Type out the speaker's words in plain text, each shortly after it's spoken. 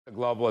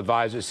Global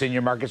advisor,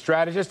 senior market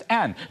strategist,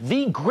 and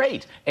the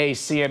great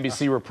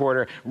CNBC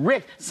reporter,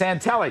 Rick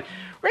Santelli.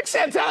 Rick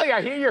Santelli,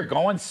 I hear you're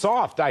going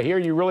soft. I hear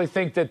you really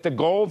think that the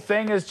gold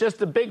thing is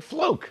just a big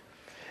fluke.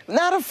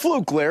 Not a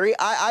fluke, Larry.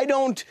 I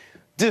don't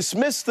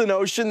dismiss the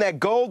notion that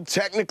gold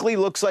technically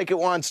looks like it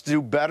wants to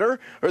do better,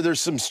 or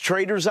there's some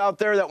traders out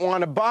there that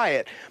want to buy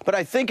it. But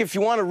I think if you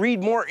want to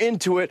read more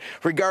into it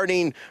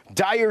regarding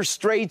dire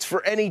straits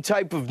for any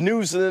type of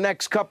news in the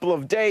next couple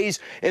of days,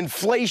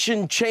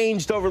 inflation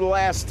changed over the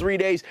last 3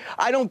 days,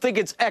 I don't think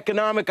it's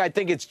economic. I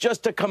think it's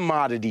just a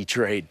commodity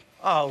trade.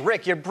 Oh,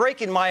 Rick, you're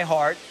breaking my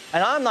heart,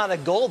 and I'm not a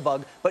gold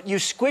bug, but you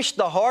squished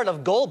the heart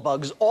of gold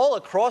bugs all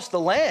across the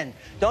land.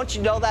 Don't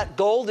you know that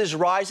gold is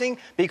rising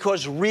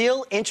because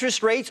real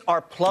interest rates are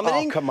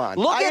plummeting? Oh, come on.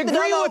 Look at agree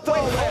with all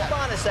that. Hold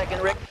on a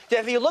second, Rick.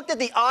 Have you looked at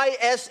the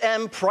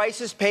ISM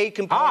prices paid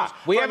components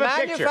we for have a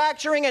picture.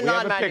 manufacturing and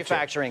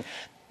non-manufacturing?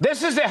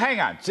 This is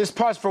hang on, just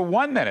pause for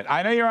 1 minute.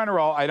 I know you're on a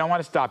roll. I don't want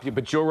to stop you,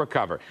 but you'll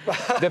recover.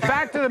 The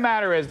fact of the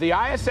matter is the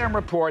ISM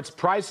reports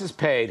prices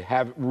paid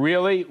have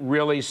really,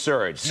 really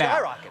surged.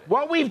 Skyrocketed. Now,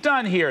 what we've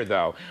done here,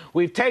 though,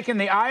 we've taken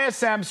the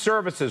ISM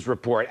services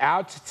report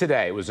out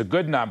today. It was a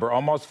good number,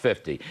 almost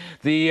 50.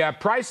 The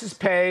prices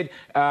paid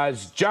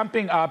is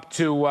jumping up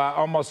to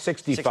almost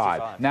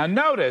 65. Now,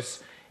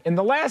 notice, in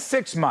the last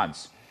 6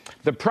 months,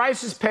 the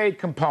prices paid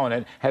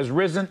component has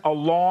risen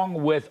along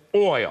with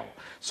oil.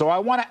 So I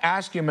want to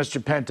ask you,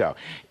 Mr. Pinto,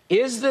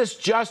 is this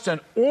just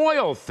an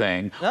oil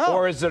thing,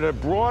 or is it a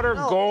broader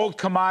gold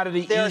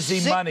commodity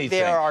easy money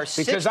thing?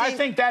 Because I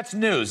think that's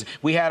news.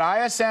 We had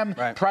ISM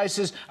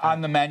prices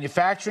on the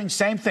manufacturing,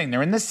 same thing.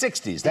 They're in the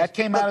 60s. That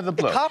came out of the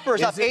blue. The copper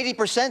is up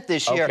 80%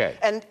 this year,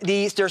 and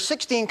there are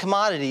 16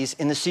 commodities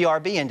in the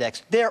CRB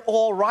index. They're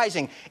all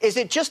rising. Is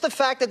it just the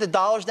fact that the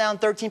dollar's down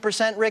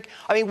 13%, Rick?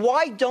 I mean,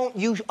 why don't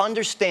you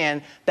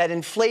understand that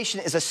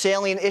inflation is a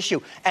salient issue?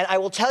 And I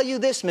will tell you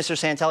this, Mr.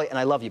 Santelli, and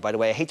I love you, by the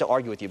way. I hate to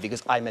argue with you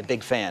because I'm a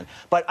big fan.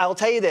 But I'll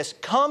tell you this,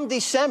 come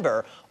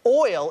December,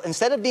 oil,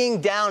 instead of being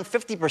down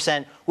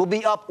 50%, will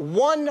be up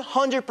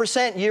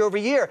 100% year over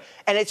year.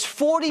 And it's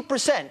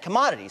 40%,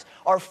 commodities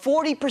are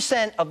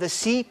 40% of the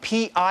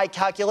CPI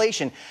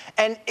calculation.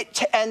 And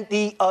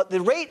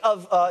the rate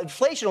of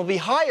inflation will be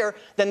higher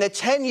than the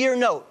 10-year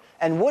note.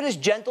 And what is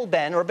Gentle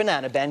Ben or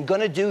Banana Ben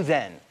going to do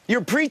then? You're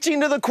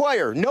preaching to the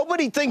choir.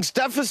 Nobody thinks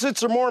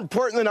deficits are more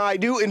important than I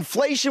do.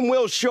 Inflation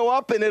will show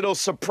up and it'll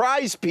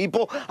surprise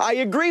people. I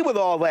agree with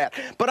all that.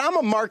 But I'm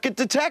a market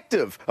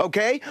detective,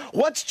 okay?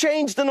 What's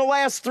changed in the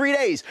last 3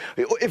 days?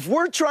 If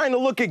we're trying to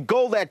look at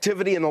gold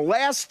activity in the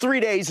last 3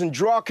 days and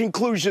draw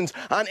conclusions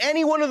on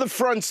any one of the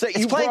fronts that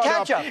you brought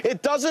up,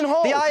 it doesn't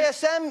hold. The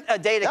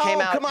ISM data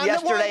came out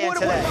yesterday and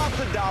today. What about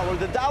the dollar?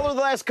 The dollar the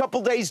last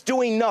couple days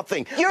doing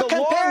nothing. You're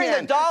comparing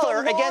the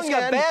dollar against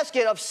a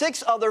basket of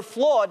 6 other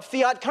flawed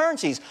fiat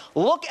currencies.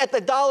 Look at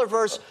the dollar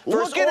versus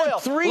oil. Look at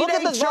a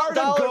 3-day chart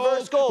of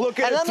gold. Look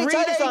at a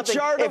 3-day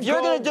chart of gold. If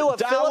you're going to do a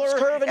Phillips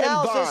curve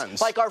analysis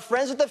like our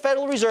friends at the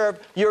Federal Reserve,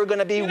 you're going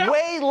to be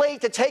way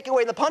late to take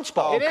away the punch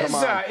bowl. It is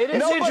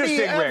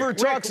Nobody ever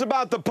talks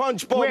about the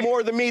punch bowl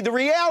more than me. The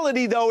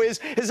reality, though, is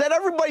that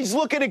everybody's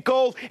looking at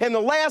gold in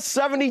the last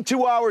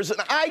 72 hours,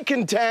 and I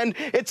contend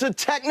it's a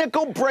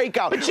technical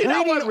breakout. But you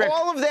know what, Rick?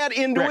 All of that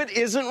into it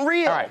isn't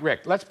real. All right,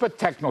 Rick, let's put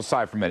technical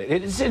aside for a minute.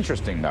 It is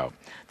interesting, though,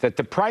 that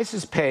the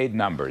prices paid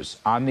numbers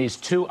on these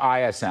two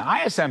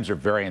ISMs are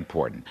very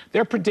important.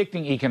 They're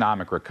predicting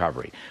economic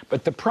recovery.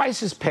 But the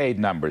prices paid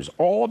numbers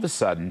all of a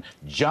sudden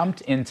jumped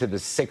into the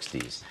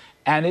 60s.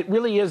 And it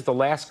really is the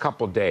last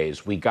couple of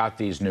days we got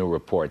these new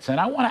reports.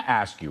 And I want to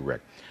ask you, Rick,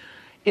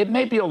 it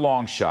may be a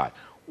long shot.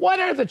 What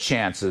are the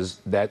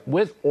chances that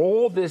with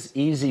all this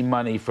easy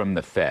money from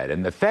the Fed,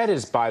 and the Fed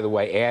has, by the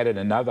way, added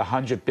another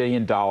 $100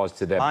 billion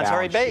to their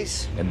balance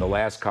sheet in the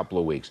last couple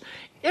of weeks,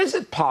 is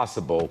it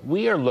possible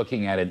we are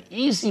looking at an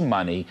easy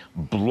money,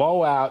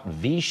 blowout,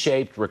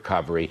 V-shaped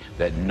recovery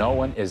that no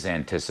one is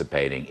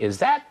anticipating? Is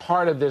that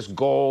part of this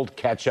gold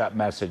catch-up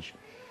message?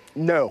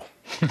 No.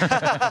 Sorry,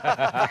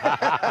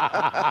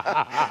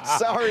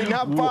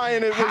 not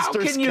buying it, Mr. How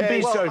can you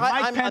be so?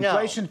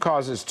 Inflation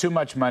causes too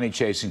much money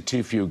chasing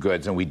too few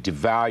goods, and we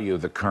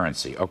devalue the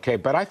currency. Okay,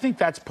 but I think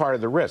that's part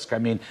of the risk. I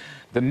mean,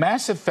 the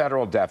massive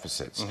federal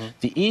deficits,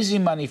 the easy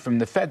money from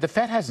the Fed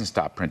hasn't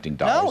stopped printing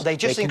dollars. No, they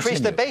just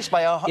increased the base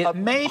by $100 billion.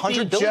 It may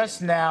be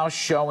just now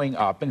showing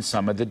up in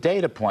some of the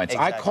data points.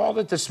 I called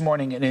it this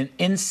morning an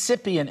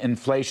incipient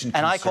inflation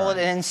concern. And I call it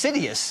an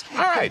insidious. All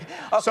right.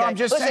 So I'm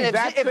just saying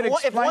that could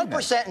explain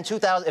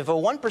if a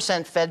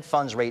 1% Fed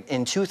funds rate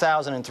in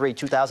 2003,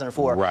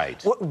 2004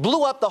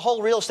 blew up the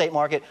whole real estate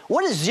market,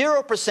 what is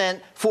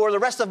 0% for the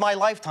rest of my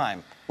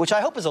lifetime? Which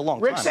I hope is a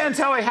long time. Rick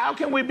Santelli, how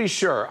can we be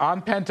sure,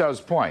 on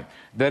Pinto's point,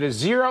 that a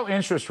zero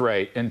interest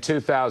rate in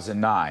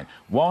 2009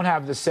 won't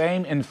have the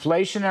same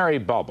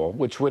inflationary bubble,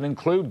 which would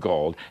include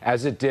gold,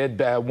 as it did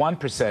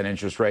 1%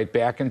 interest rate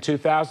back in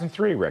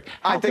 2003, Rick?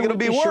 I think it'll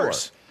be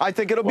worse. I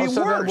think it'll be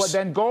worse.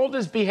 Then gold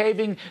is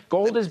behaving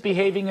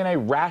in a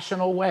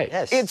rational way.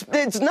 Yes.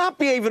 It's not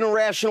behaving in a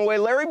rational way,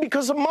 Larry,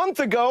 because a month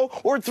ago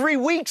or 3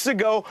 weeks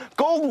ago,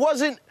 gold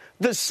wasn't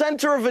the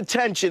center of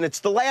attention. It's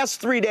the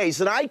last 3 days,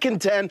 and I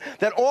contend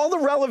that all the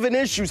relevant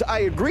issues,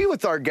 I agree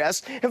with our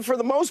guests, and for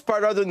the most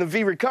part, other than the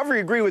V recovery,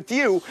 agree with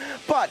you.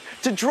 But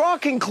to draw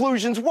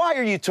conclusions, why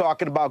are you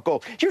talking about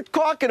gold? You're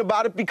talking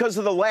about it because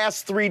of the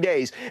last 3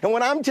 days. And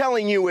what I'm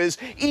telling you is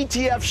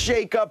ETF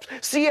shakeups,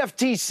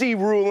 CFTC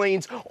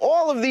rulings,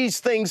 all of these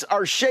things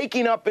are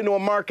shaking up into a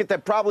market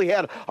that probably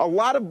had a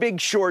lot of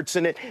big shorts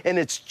in it, and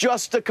it's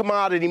just a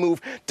commodity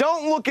move.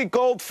 Don't look at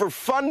gold for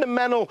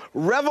fundamental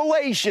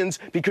revelations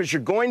because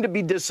you're going to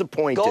be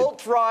disappointed.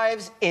 Gold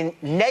thrives in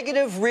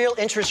negative real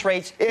interest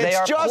rates. It's they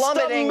are just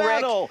plummeting, a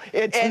metal.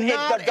 Rick. It's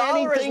not the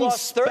dollar has anything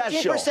lost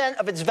 13%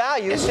 of its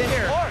value since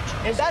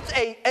March.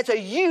 That's a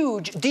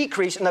huge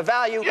decrease in the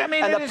value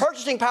and the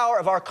purchasing power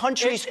of our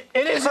country's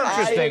It is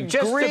interesting.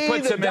 Just to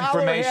put some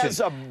information. Has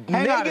a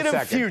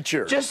negative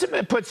future. Just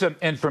to put some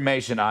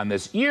information on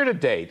this. Year to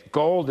date,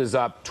 gold is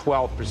up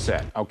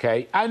 12%.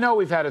 Okay, I know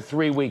we've had a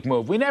 3-week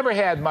move. We never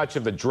had much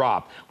of a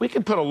drop. We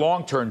could put a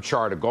long-term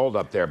chart of gold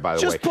up there, by the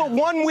way. Just put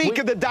 1 week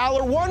of the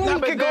dollar, 1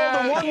 week of gold,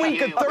 and 1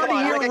 week of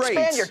 30-year rates.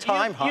 Expand your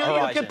time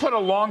horizon. You could put a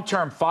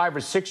long-term 5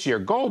 or 6 year.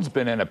 Gold's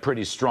been in a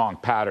pretty strong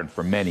pattern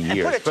for many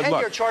years. And put a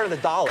 10-year chart of the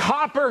dollar.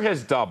 Copper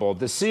has doubled.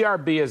 The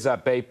CRB is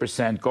up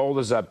 8%. Gold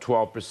is up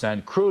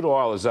 12%. Crude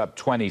oil is up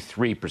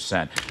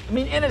 23%. I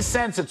mean, in a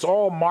sense, it's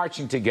all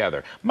marching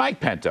together. Mike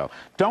Pinto,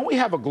 don't we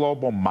have a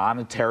global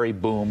monetary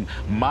boom?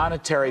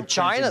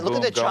 China, look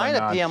at the China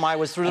PMI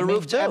was through the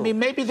roof too. I mean,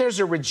 maybe there's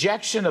a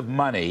rejection of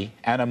money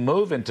and a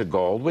move into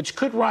gold, which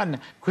could run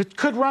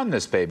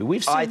this baby.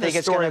 We've seen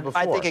this story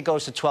before. I think it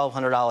goes to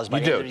 $1,200 by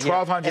the end of the year.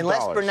 $1,200.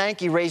 Unless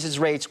Bernanke raises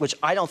rates, which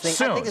I don't think.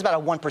 Soon. I think it's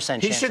about a 1%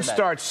 chance. He should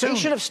start soon. He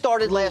should have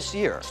started last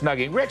year.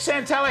 Snuggie. Rick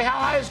Santelli, how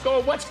high is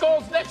gold? What's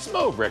gold's next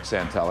move, Rick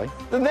Santelli?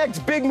 The next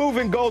big move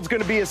in gold's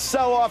going to be a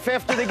sell-off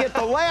after they get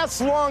the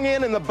last long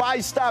in and the buy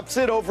stop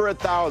sit over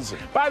 1,000.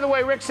 By the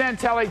way, Rick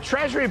Santelli,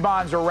 Treasury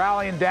bonds are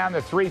rallying down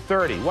to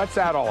 330. What's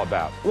that all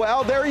about?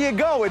 Well, there you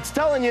go. It's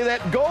telling you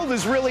that gold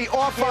is really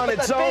off on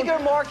its own. The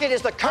bigger market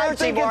is the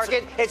currency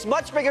market. It's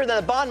much bigger than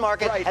the bond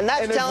market, right. And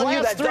that's telling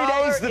you that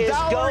the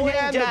dollar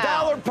yen, the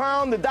dollar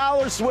pound, the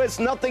dollar Swiss,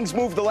 nothing's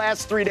moved the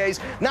last 3 days.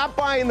 Not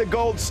buying the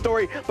gold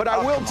story, but I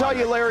will tell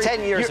you, Larry.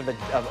 10 years of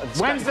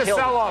when's the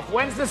sell-off?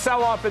 When's the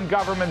sell-off in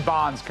government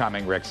bonds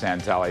coming, Rick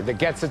Santelli, that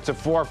gets it to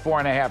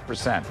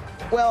 4.5%?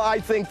 Well, I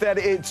think that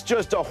it's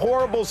just a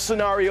horrible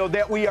scenario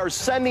that we are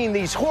sending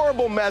these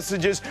horrible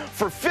messages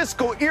for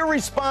fiscal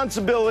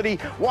irresponsibility,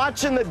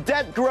 watching the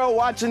debt grow,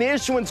 watching the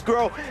issuance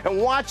grow,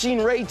 and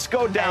watching rates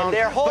go down. And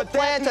their whole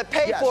plan to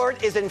pay for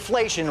it is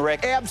inflation,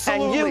 Rick.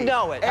 Absolutely. And you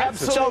know it.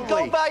 Absolutely. So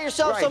go buy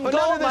yourself some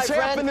gold, my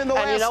friend. In the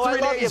last and you know I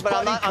love you,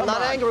 but I'm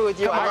not angry with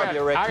you. I love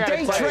you, Rick.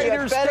 Day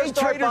traders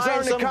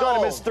aren't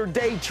economists. They're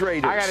day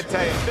traders. I got to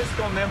tell you,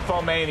 fiscal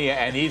nymphomania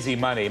and easy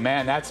money,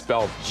 man, that's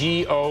spelled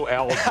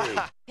G-O-L-D.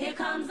 Here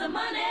comes the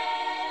money.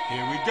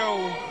 Here we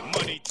go.